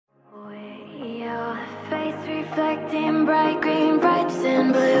reflecting bright green reds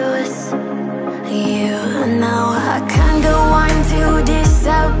and blues. You know I kinda want to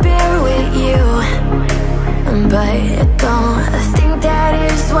disappear with you, but I don't think that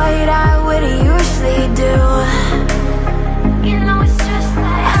is what I would usually do. You know it's just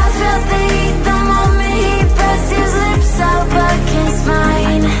like I felt the heat the moment he pressed his lips up against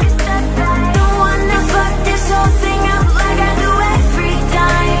mine. Don't wanna fuck this whole thing up like I do every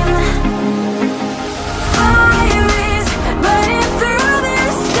time. Fire is burning through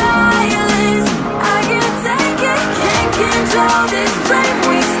this silence. I can't take it, can't control this flame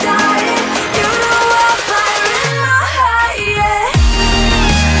we started. You know I'm fire in my heart, yeah.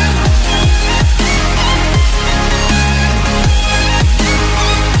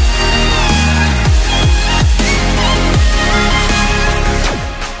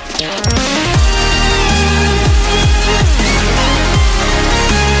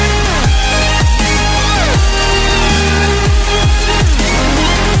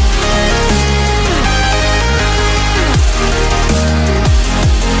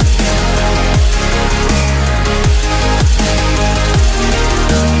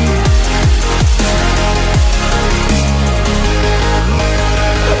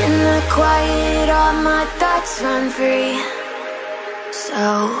 Run free, so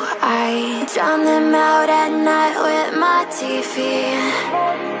I drown them out at night with my TV.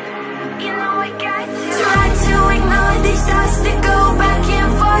 You know I got to try to ignore these thoughts that go back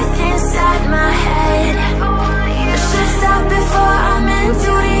and forth inside my head. I should stop before I'm in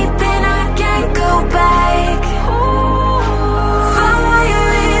too deep and I can't go back. Fire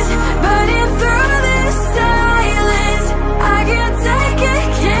is burning through this silence. I can't take it,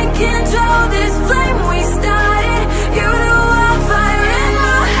 can't control this flame we started. You know I'm fire in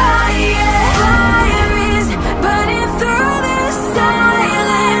my heart, yeah. Fire is burning through this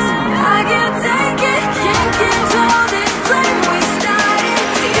silence. I can't take it, can't control this flame we started.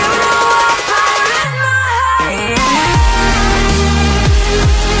 You know I'm fire in my heart, yeah.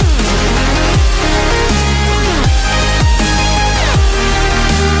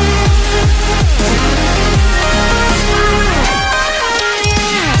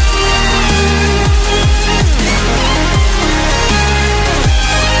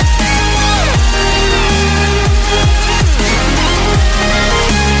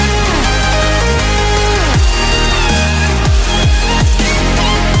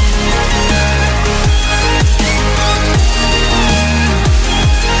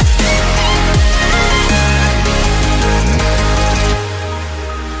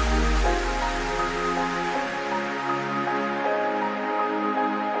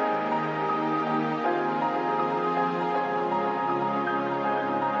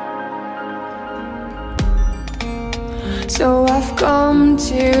 So I've come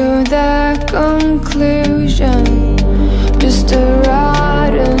to the conclusion, just a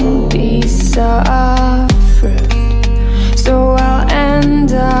rotten piece of fruit. So I'll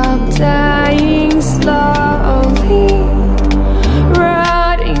end up dying slowly,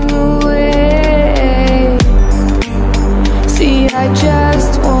 rotting away. See, I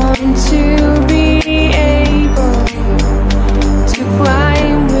just want to be able to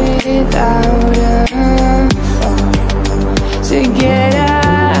climb without a to get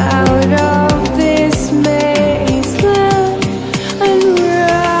out of this mazeland and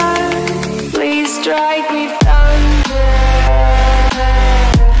run. Please strike me thunder.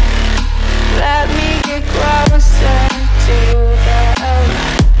 Let me get closer to the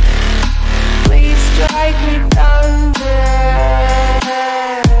light. Please strike me thunder.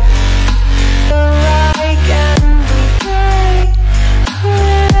 So I can be free.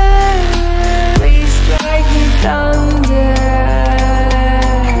 Please strike me thunder.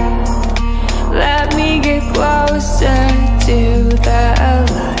 Let me get closer to the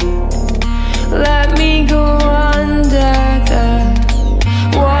light. Let me go under the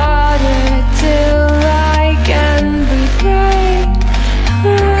water till I can breathe right.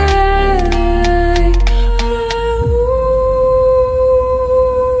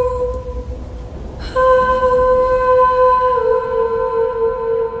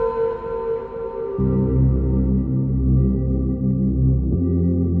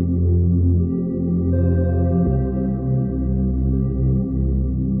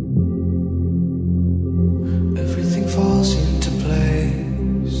 Everything falls into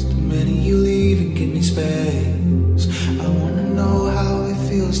place the minute you leave and give me space. I wanna know how it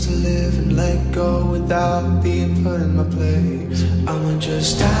feels to live and let go without being put in my place. I'ma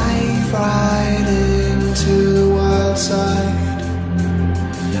just dive right into the wild side,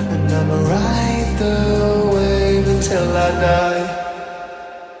 and I'ma ride the wave until I die.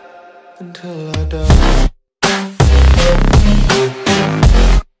 Until I die.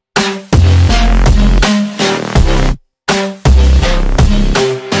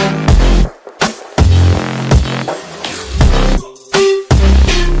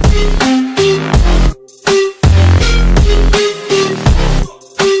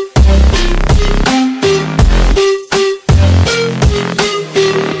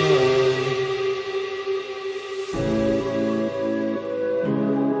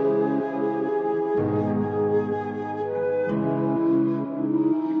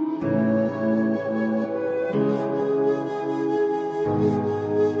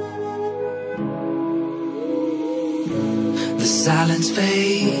 silence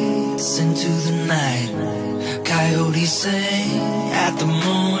fades into the night. Coyotes sing at the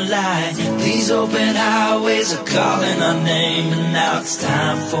moonlight. These open highways are calling our name, and now it's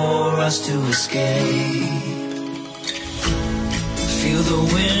time for us to escape. Feel the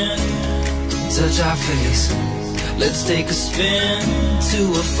wind touch our face. Let's take a spin to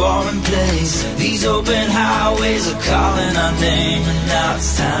a foreign place. These open highways are calling our name, and now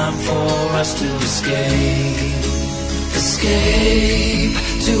it's time for us to escape. Escape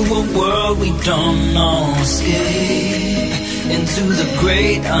to a world we don't know. Escape into the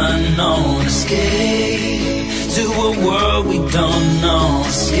great unknown. Escape to a world we don't know.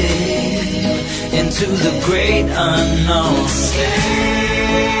 Escape into the great unknown. Escape,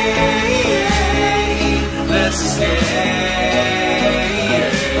 let's escape.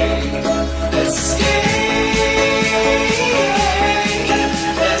 Let's escape.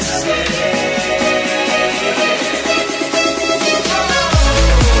 Let's escape.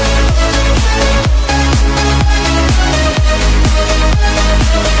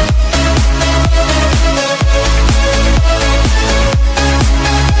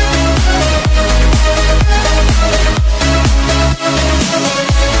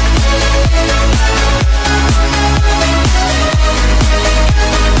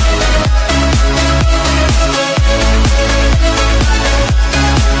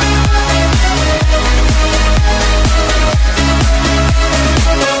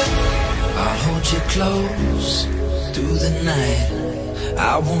 Close through the night.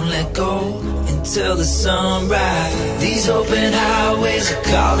 I won't let go until the sunrise. These open highways are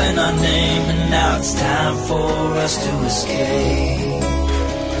calling our name, and now it's time for us to escape.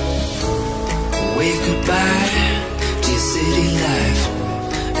 Wave goodbye to your city life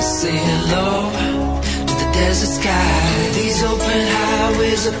and say hello to the desert sky. These open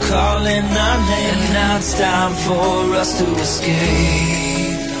highways are calling our name, and now it's time for us to escape.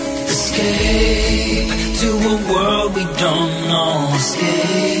 Escape to a world we don't know.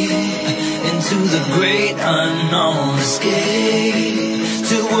 Escape into the great unknown. Escape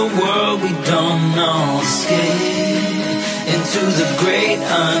to a world we don't know. Escape into the great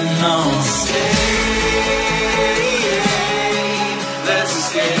unknown. Escape, let's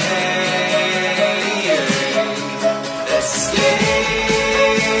escape. Let's escape.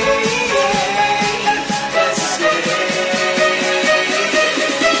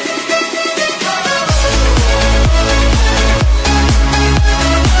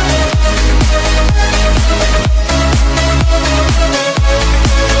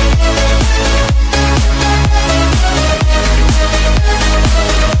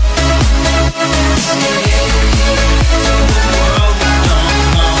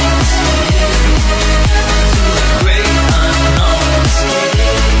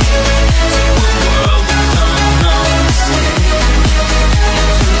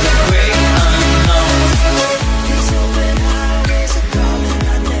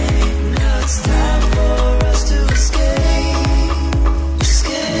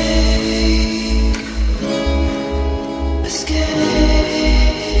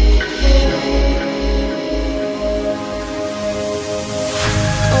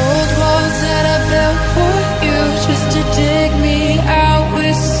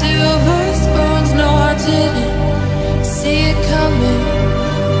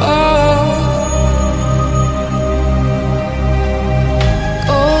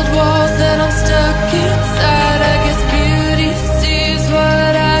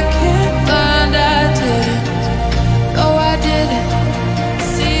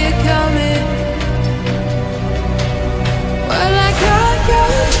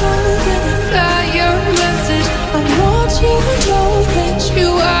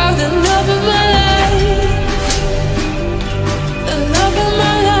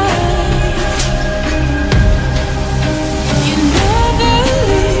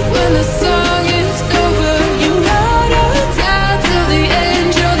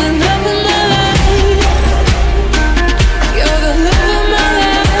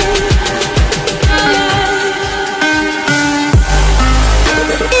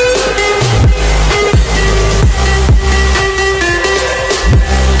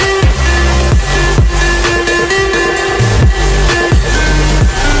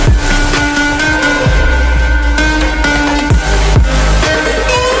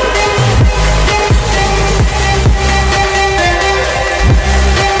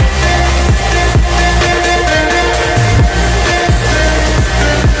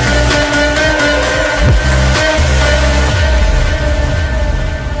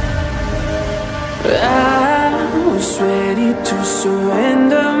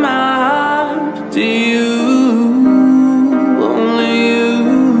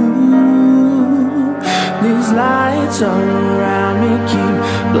 lights all around me keep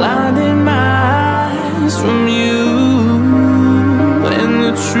blinding my eyes from you and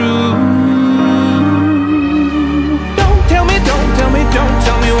the truth. Don't tell me, don't tell me, don't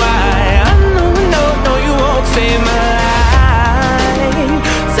tell me why. I know, no, no, you won't save my life,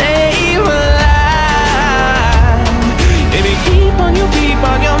 save my life. Baby, keep on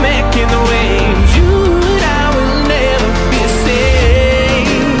your making the waves. You and I will never be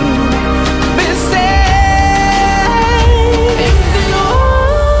safe, be safe. If the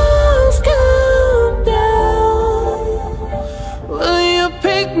walls come down, will you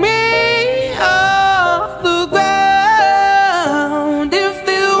pick me off the ground? If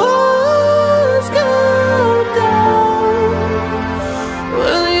the walls come down,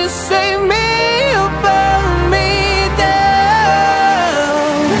 will you save me or burn me down?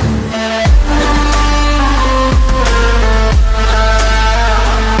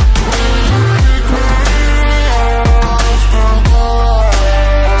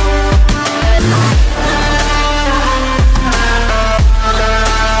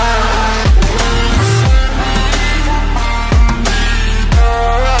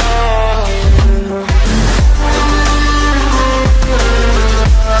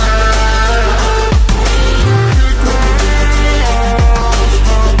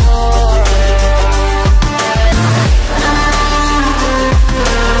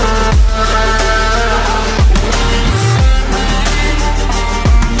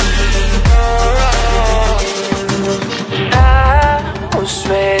 I was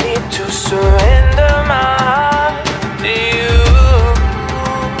ready to surrender my heart to you,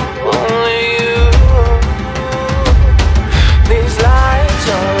 only you. These lights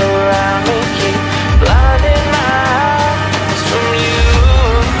all around me keep blinding my eyes from you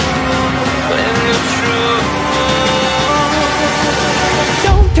and the truth.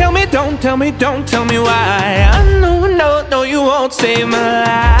 Don't tell me, don't tell me, don't tell me why. I know, no, no, you won't save my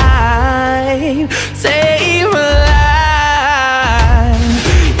life, save my life.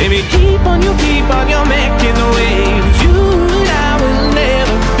 Baby, keep on your making the waves. You and I will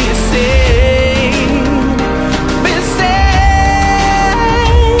never be safe, be safe.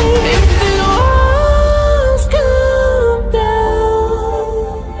 If the walls come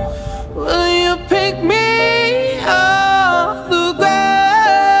down, will you pick me off the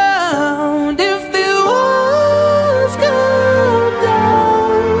ground? If the walls come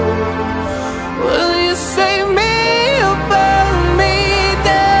down, will you save me or burn me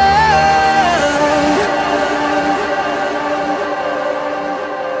down?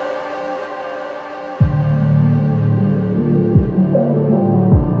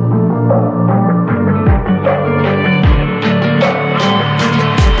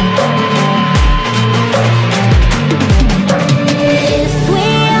 If we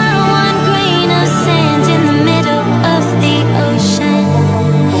are one grain of sand in the middle of the ocean,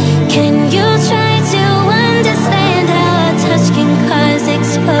 can you try to understand how our touch can cause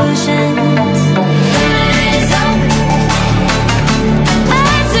explosions? Rise up,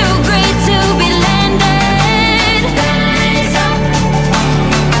 we're too great to be landed. Rise up,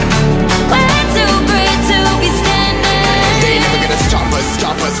 we're too great to be standing. They ain't never gonna stop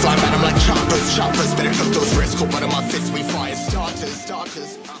us, fly at 'em like choppers, better cook those wrists, cold butter my fists, we fire starters.